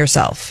attorney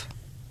yourself?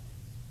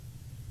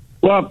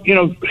 Well,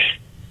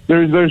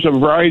 there's a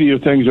variety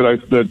of things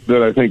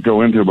that I think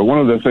go into it, but one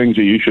of the things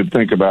that you should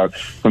think about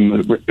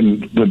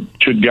that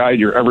should guide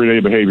your everyday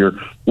behavior: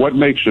 what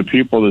makes the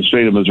people of the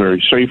state of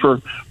Missouri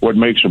safer, what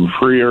makes them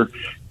freer,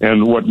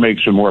 and what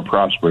makes them more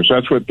prosperous.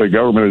 That's what the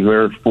government is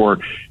there for,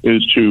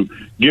 is to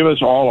give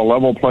us all a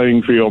level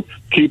playing field,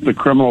 keep the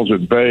criminals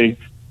at bay,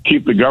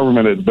 keep the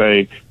government at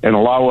bay, and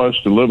allow us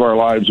to live our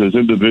lives as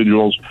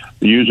individuals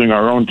using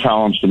our own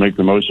talents to make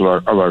the most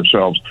of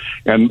ourselves.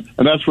 And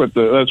that's what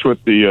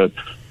the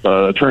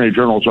Attorney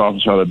General's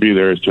office ought to be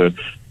there, is to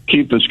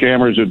keep the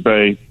scammers at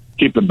bay,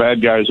 keep the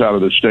bad guys out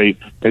of the state,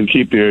 and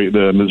keep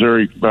the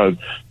Missouri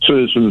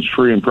citizens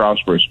free and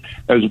prosperous,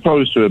 as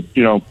opposed to,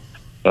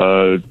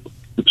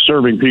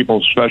 serving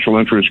people's special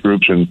interest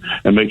groups and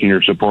making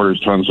your supporters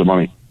tons of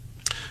money.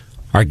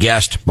 Our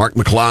guest, Mark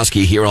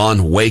McCloskey, here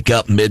on Wake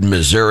Up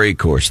Mid-Missouri. Of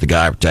course, the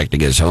guy protecting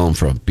his home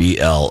from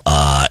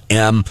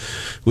BLM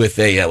with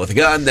a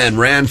gun, then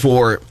ran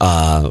for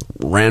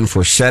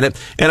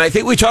Senate. And I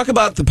think we talk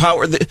about the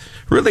power,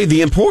 really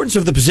the importance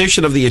of the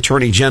position of the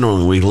Attorney General.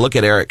 When we look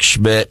at Eric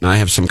Schmidt, and I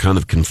have some kind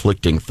of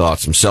conflicting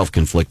thoughts, some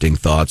self-conflicting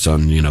thoughts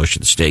on,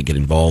 should the state get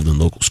involved in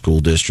local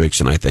school districts?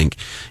 And I think,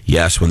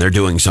 yes, when they're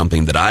doing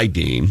something that I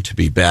deem to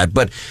be bad.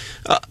 But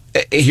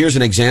here's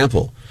an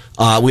example.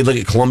 We look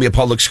at Columbia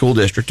Public School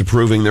District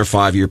approving their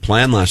 5-year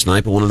plan last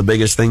night, but one of the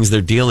biggest things they're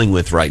dealing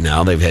with right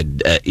now, they've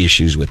had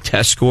issues with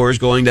test scores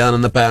going down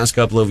in the past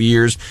couple of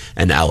years,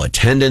 and now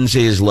attendance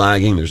is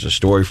lagging. There's a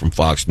story from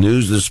Fox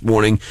News this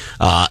morning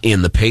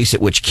in the pace at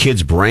which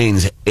kids'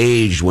 brains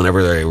aged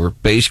whenever they were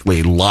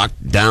basically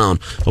locked down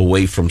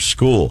away from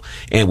school.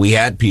 And we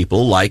had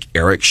people like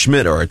Eric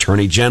Schmidt, our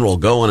Attorney General,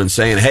 going and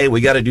saying, hey,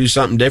 we got to do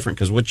something different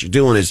because what you're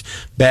doing is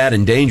bad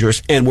and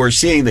dangerous, and we're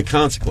seeing the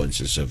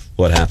consequences of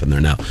what happened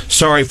there now.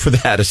 Sorry for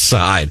that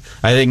aside.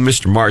 I think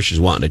Mr. Marsh is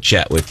wanting to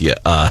chat with you,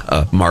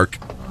 Mark.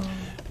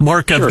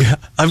 Mark, sure.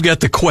 I've got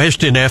the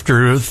question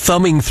after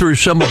thumbing through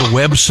some of the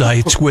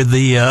websites with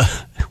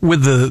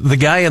the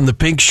guy in the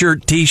pink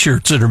shirt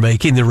T-shirts that are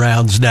making the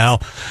rounds now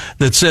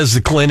that says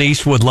the Clint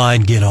Eastwood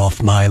line, "Get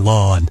off my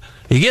lawn."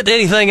 You get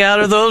anything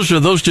out of those, or are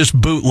those just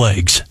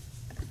bootlegs?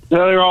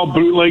 No, they're all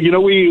bootleg.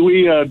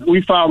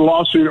 We filed a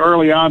lawsuit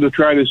early on to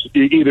try to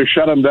either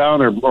shut them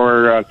down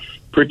or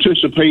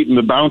participate in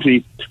the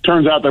bounty.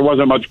 Turns out there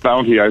wasn't much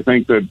bounty. I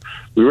think that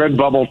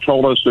Redbubble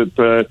told us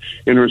that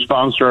in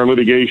response to our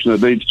litigation that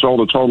they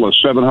sold a total of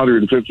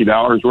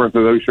 $750 worth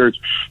of those shirts.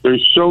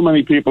 There's so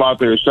many people out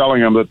there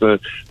selling them that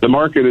the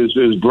market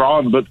is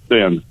broad but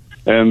thin.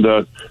 And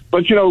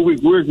but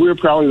we're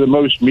probably the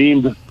most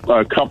memed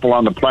couple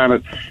on the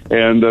planet,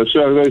 and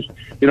so there's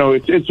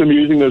it's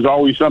amusing. There's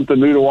always something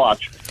new to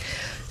watch.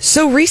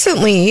 So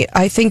recently,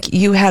 I think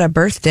you had a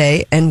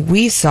birthday, and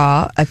we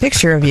saw a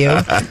picture of you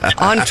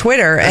on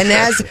Twitter. And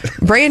as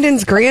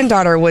Brandon's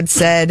granddaughter would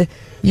said,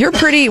 "You're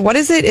pretty. What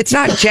is it? It's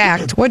not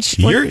jacked.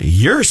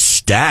 You're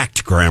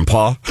stacked,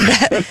 Grandpa."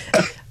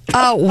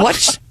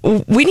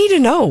 We need to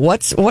know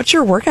what's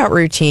your workout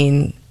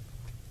routine.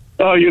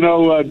 Oh,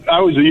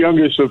 I was the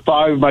youngest of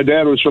 5. My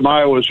dad was from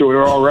Iowa, so we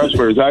were all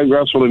wrestlers. I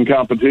wrestled in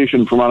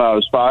competition from when I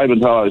was 5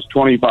 until I was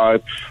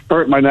 25.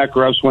 Hurt my neck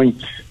wrestling,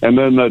 and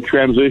then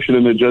transitioned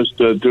into just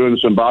doing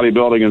some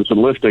bodybuilding and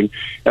some lifting.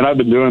 And I've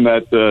been doing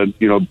that,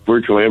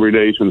 virtually every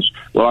day since,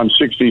 I'm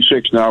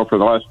 66 now, for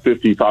the last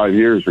 55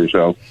 years or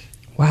so.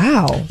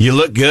 Wow. You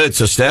look good.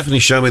 So Stephanie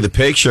showed me the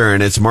picture,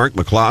 and it's Mark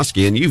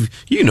McCloskey, and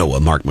you know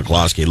what Mark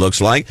McCloskey looks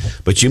like,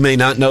 but you may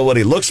not know what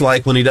he looks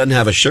like when he doesn't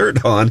have a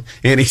shirt on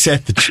and he's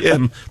at the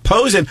gym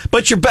posing,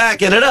 but you're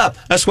backing it up.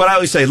 That's what I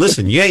always say.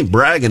 Listen, you ain't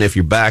bragging if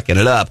you're backing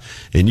it up,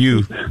 and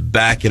you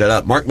backing it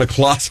up. Mark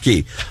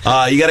McCloskey,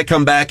 you got to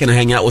come back and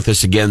hang out with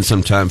us again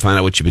sometime, find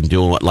out what you've been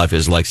doing, what life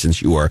is like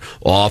since you are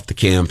off the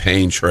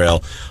campaign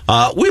trail.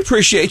 We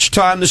appreciate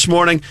your time this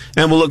morning,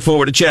 and we'll look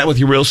forward to chatting with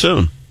you real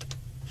soon.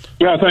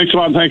 Yeah, thanks a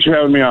lot. Thanks for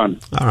having me on.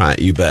 All right,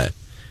 you bet.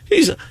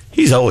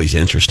 He's always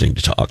interesting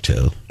to talk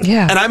to.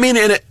 Yeah, and I mean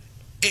in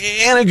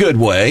a good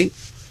way.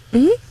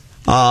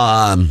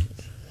 Mm-hmm.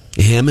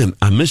 Him and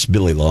I miss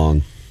Billy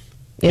Long.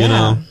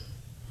 Yeah.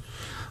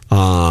 You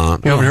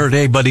haven't heard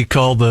anybody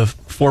call the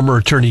former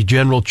Attorney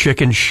General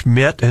Chicken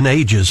Schmidt in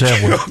ages,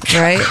 have we?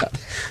 Right?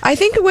 I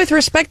think with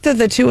respect to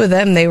the two of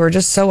them, they were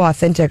just so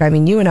authentic. I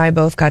mean, you and I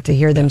both got to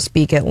hear them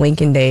speak at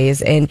Lincoln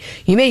Days, and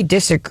you may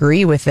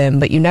disagree with them,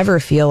 but you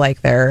never feel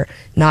like they're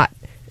not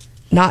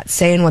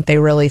saying what they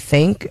really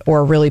think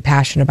or really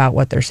passionate about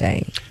what they're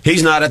saying.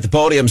 He's not at the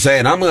podium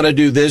saying, I'm going to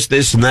do this,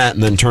 this, and that,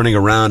 and then turning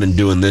around and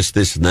doing this,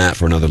 this, and that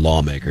for another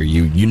lawmaker.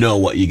 You know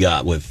what you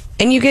got with...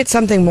 And you get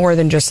something more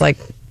than just like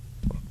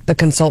the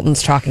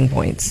consultant's talking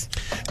points.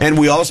 And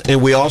we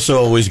also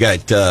always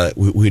got,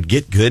 we'd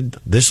get good,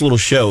 this little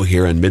show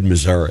here in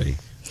mid-Missouri,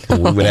 we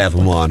would have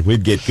him on.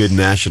 We'd get good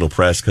national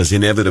press because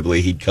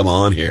inevitably he'd come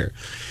on here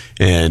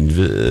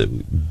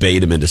and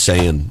bait him into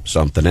saying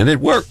something. And it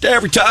worked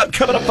every time.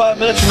 Coming up 5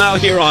 minutes from now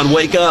here on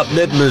Wake Up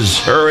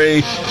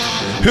Mid-Missouri.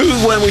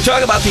 When we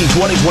talk about the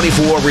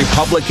 2024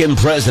 Republican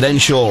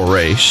presidential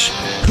race,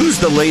 who's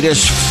the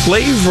latest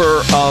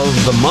flavor of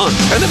the month?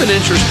 Kind of an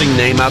interesting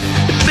name.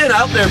 It's been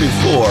out there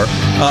before,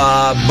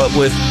 but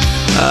with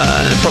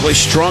probably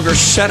stronger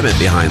sentiment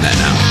behind that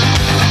now.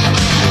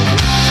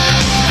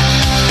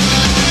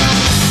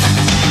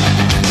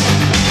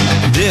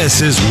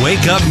 This is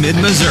Wake Up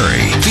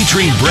Mid-Missouri,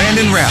 featuring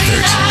Brandon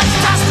Rathert.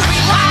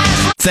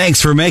 Thanks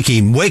for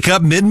making Wake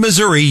Up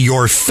Mid-Missouri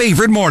your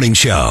favorite morning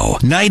show.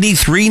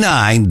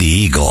 93.9 The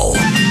Eagle.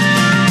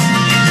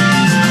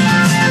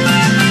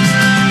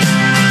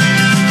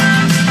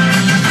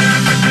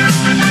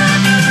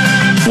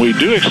 We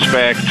do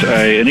expect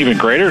an even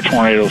greater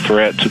tornado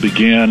threat to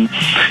begin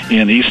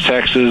in East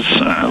Texas,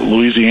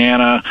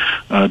 Louisiana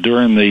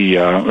during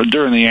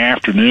the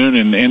afternoon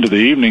and into the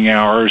evening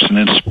hours, and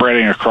then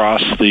spreading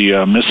across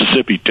the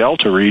Mississippi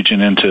Delta region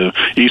into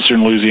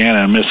eastern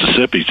Louisiana and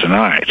Mississippi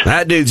tonight.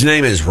 That dude's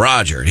name is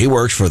Roger. He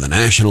works for the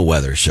National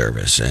Weather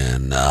Service,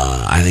 and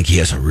I think he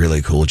has a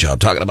really cool job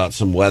talking about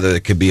some weather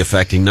that could be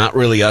affecting not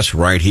really us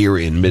right here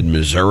in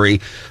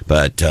mid-Missouri,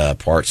 but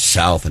parts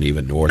south and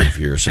even north of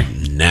here,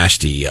 some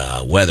nasty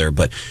weather.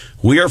 But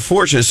we are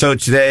fortunate. So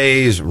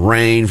today's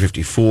rain,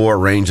 54,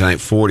 rain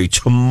tonight, 40.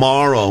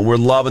 Tomorrow, we're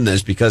loving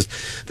this because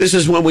this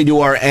is when we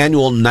do our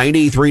annual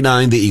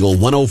 93.9 The Eagle,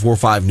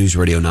 104.5 News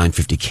Radio,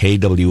 950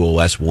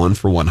 KWOS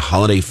 1-for-1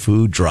 holiday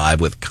food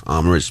drive with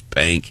Commerce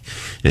Bank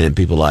and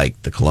people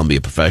like the Columbia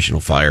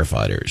Professional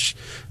Firefighters,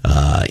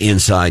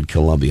 Inside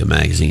Columbia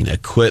Magazine,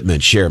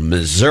 Equipment Share,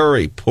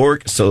 Missouri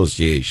Pork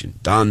Association,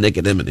 Don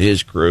Nicodem and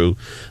his crew,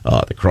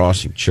 the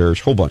Crossing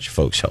Church, whole bunch of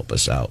folks help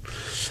us out.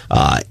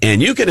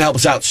 And you can help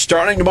us out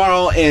starting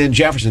tomorrow in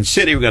Jefferson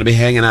City. We're going to be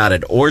hanging out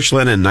at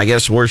Orschland, and I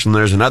guess Orschland,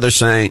 there's another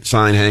sign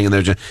hanging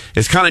there.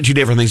 It's kind of two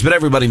different things, but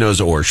everybody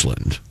knows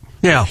Orschland.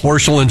 Yeah,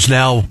 Orschland's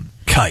now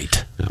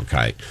Kite.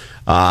 Okay.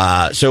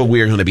 So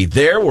we're going to be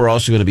there. We're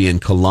also going to be in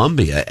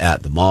Columbia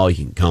at the mall.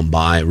 You can come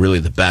by. Really,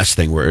 the best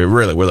thing, we're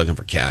looking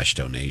for cash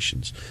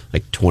donations,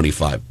 like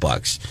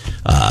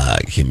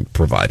 $25. Can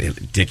provide a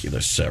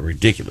ridiculous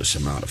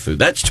amount of food.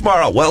 That's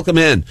tomorrow. Welcome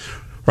in.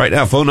 Right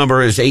now, phone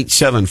number is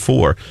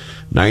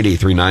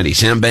 874-9390.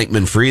 Sam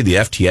Bankman-Fried, the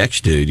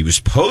FTX dude, he was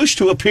supposed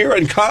to appear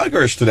in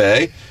Congress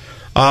today.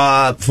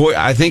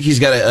 I think he's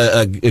got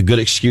a good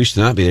excuse to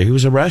not be there. He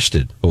was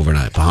arrested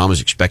overnight.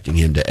 Bahamas expecting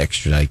him to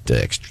extradite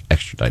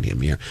him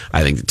here.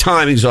 I think the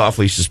timing's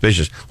awfully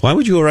suspicious. Why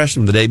would you arrest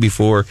him the day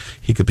before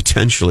he could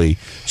potentially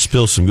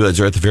spill some goods,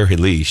 or at the very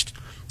least,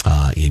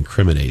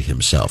 incriminate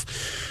himself?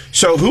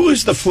 So who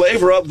is the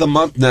flavor of the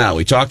month now?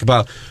 We talk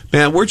about,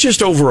 man, we're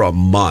just over a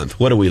month.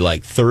 What are we,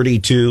 like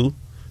 32,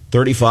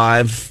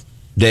 35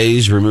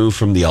 days removed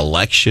from the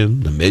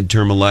election, the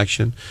midterm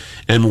election?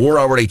 And we're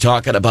already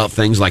talking about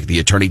things like the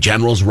Attorney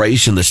General's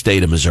race in the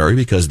state of Missouri,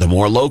 because the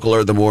more local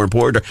are, the more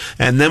important.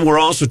 And then we're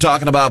also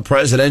talking about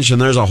presidential,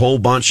 and there's a whole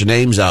bunch of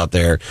names out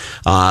there.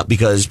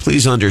 Because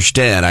please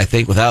understand, I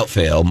think without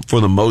fail, for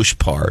the most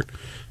part,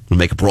 we'll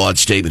make a broad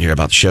statement here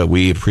about the show,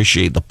 we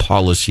appreciate the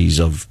policies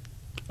of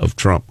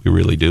Trump. We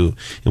really do.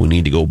 And we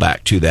need to go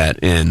back to that.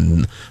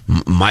 And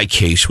my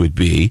case would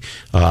be,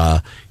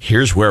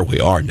 here's where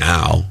we are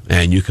now.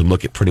 And you can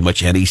look at pretty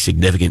much any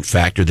significant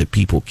factor that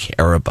people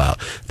care about,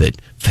 that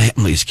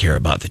families care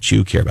about, that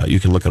you care about. You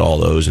can look at all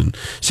those. And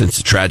since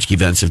the tragic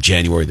events of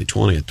January the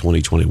 20th,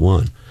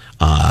 2021,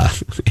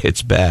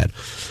 it's bad.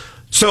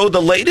 So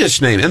the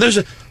latest name, and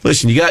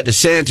listen, you got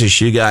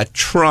DeSantis, you got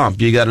Trump,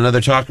 you got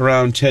another talk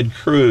around Ted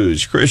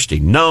Cruz,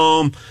 Kristi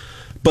Noem.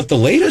 But the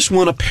latest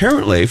one,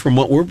 apparently, from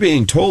what we're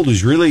being told,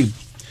 has really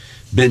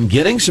been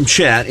getting some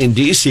chat in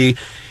D.C.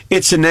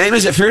 It's a name,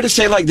 is it fair to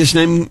say, like this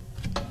name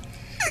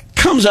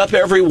comes up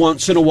every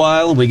once in a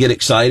while and we get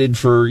excited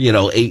for,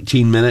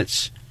 18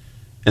 minutes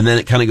and then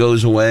it kind of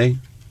goes away?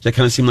 Does that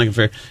kind of seem like a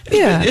fair?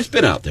 Yeah. It's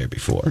been out there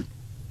before.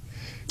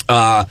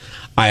 I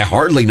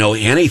hardly know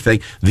anything.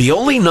 The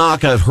only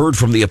knock I've heard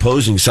from the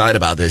opposing side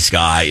about this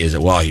guy is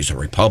that, well, he's a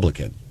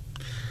Republican.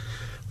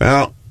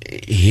 Well,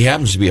 he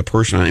happens to be a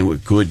person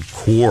with good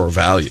core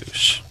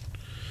values.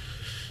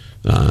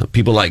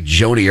 People like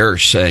Joni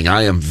Ernst saying,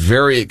 I am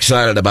very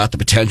excited about the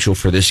potential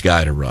for this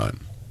guy to run.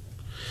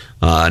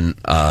 John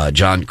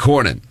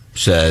Cornyn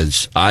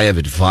says, I have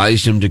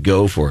advised him to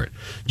go for it.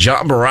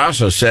 John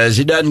Barrasso says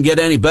he doesn't get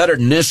any better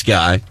than this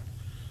guy.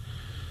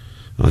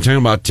 I'm talking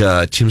about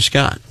Tim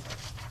Scott,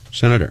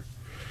 Senator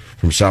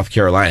from South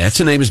Carolina. That's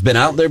a name that's been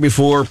out there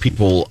before.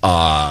 People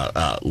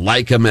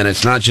like him, and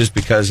it's not just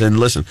because, and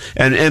listen,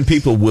 and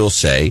people will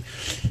say,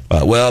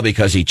 well,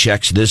 because he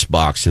checks this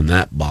box and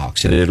that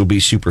box, and it'll be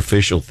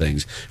superficial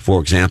things. For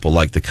example,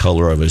 like the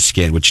color of his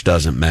skin, which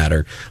doesn't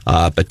matter,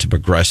 but to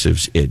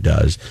progressives, it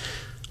does.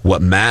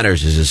 What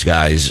matters is this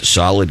guy's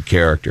solid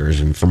characters,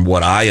 and from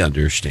what I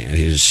understand,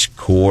 his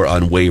core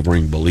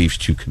unwavering beliefs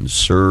to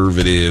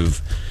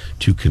conservative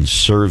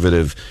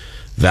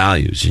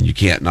values, and you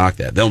can't knock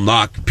that.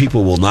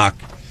 People will knock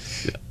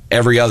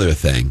every other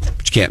thing,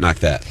 but you can't knock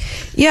that.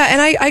 Yeah,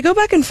 and I go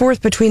back and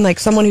forth between like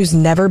someone who's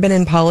never been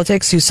in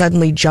politics who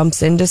suddenly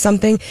jumps into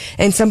something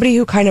and somebody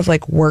who kind of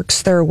like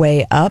works their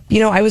way up. You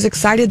know, I was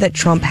excited that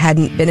Trump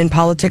hadn't been in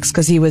politics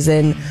because he was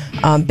in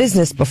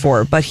business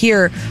before. But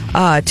here,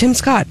 Tim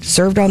Scott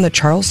served on the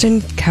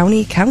Charleston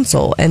County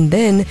Council and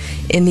then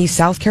in the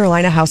South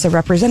Carolina House of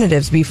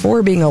Representatives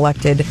before being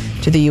elected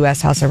to the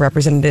U.S. House of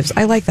Representatives.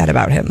 I like that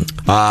about him.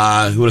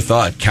 Who would have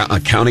thought? A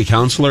county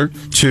councilor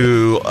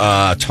to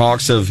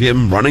talks of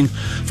him running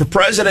for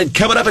president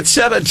coming up at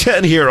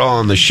 7:10 here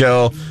on the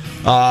show.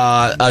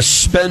 A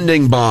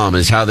spending bomb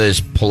is how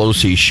this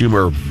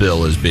Pelosi-Schumer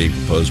bill is being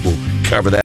proposed. We'll cover that.